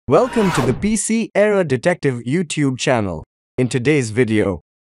Welcome to the PC Era Detective YouTube channel. In today's video,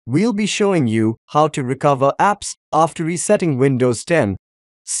 we'll be showing you how to recover apps after resetting Windows 10,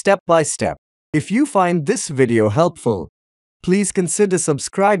 step by step. If you find this video helpful, please consider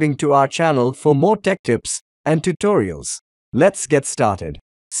subscribing to our channel for more tech tips and tutorials. Let's get started.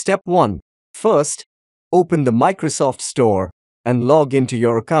 Step 1. First, open the Microsoft Store and log into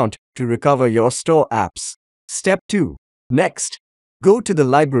your account to recover your store apps. Step 2. Next, go to the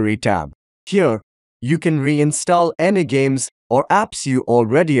Library tab. Here, you can reinstall any games or apps you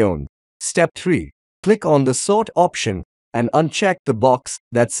already own. Step 3. Click on the Sort option and uncheck the box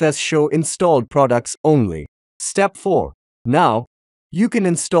that says Show Installed Products Only. Step 4. Now, you can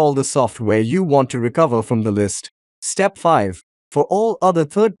install the software you want to recover from the list. Step 5. For all other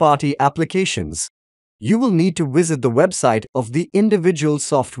third-party applications, you will need to visit the website of the individual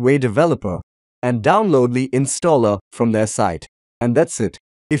software developer and download the installer from their site. And that's it.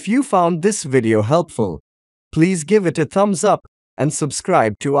 If you found this video helpful, please give it a thumbs up and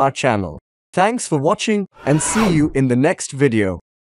subscribe to our channel. Thanks for watching and see you in the next video.